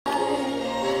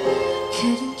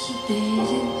couldn't keep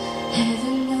it in.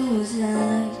 Heaven knows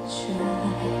I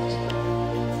tried.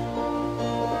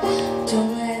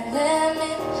 Don't let them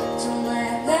in, don't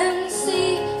let them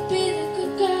see. Be the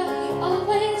good girl you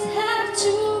always have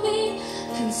to be.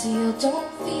 Conceal, don't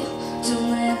feel, don't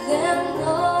let them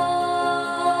know.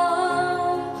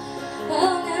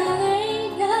 Well, now they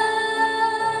know.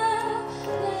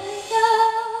 Let it go,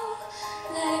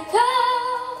 let it go.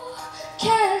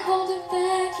 Can't hold it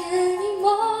back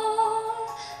anymore.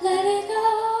 Let it go,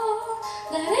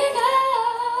 let it go.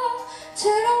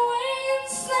 Turn away and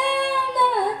slam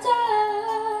the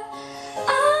door. I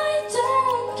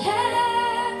don't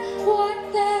care what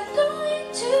they're going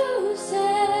to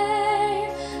say.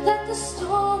 Let the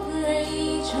storm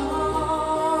rage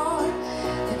on.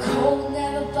 The cold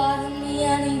never bothered me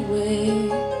anyway.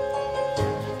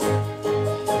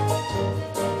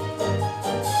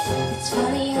 It's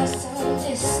funny how some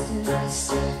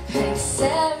distance makes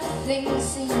everything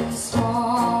seem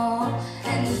small,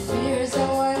 and the fears that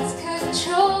once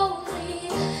controlled me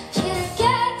can't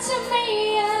get to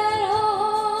me at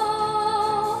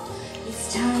all.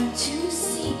 It's time to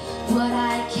see what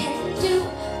I can do.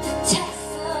 The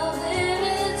test of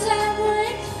limits I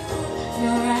break through.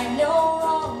 No right, no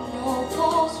wrong, no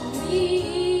pulls for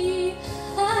me.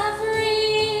 I'm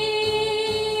free.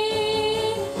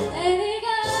 Let it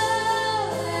go,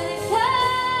 let it go.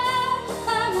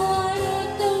 I'm one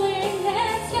with the wind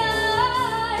and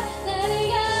sky. Let it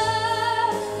go,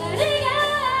 let it go.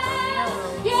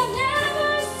 You'll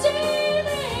never see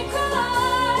me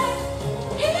cry.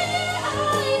 Here I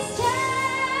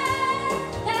stand,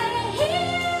 and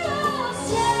here I'll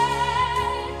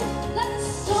stand. Let the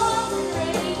storm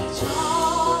rage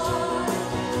on.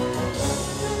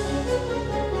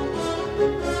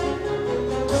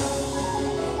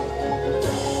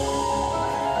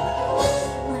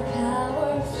 My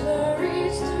power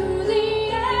flurries through the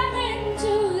air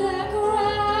into the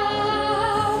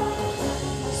ground.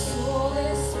 My soul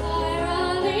is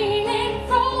spiraling in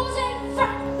frozen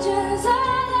fractures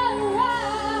all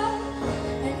around.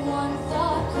 And one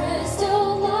thought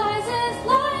crystallizes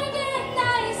like an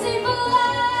icy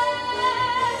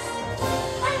blast.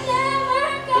 I'm never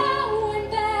going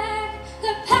back.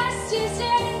 The past is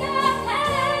in the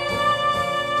past.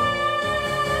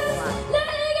 Let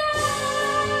it go,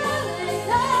 let it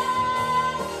go.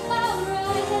 I'll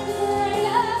rise at the break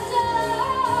of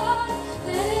dawn.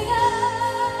 Let it go,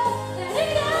 let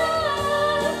it go.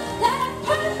 That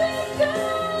perfect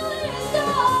girl is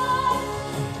gone.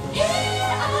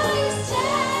 Here I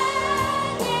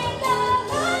stand in the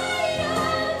light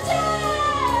of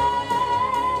day.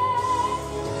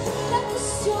 Let the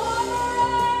storm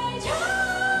rage on.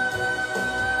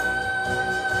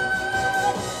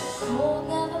 Cold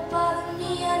never bothered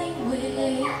me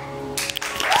anyway.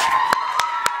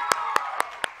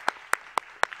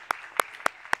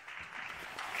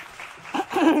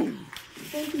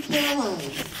 Thank you,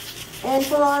 Caroline. And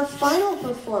for our final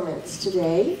performance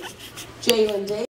today, Jalen Davis.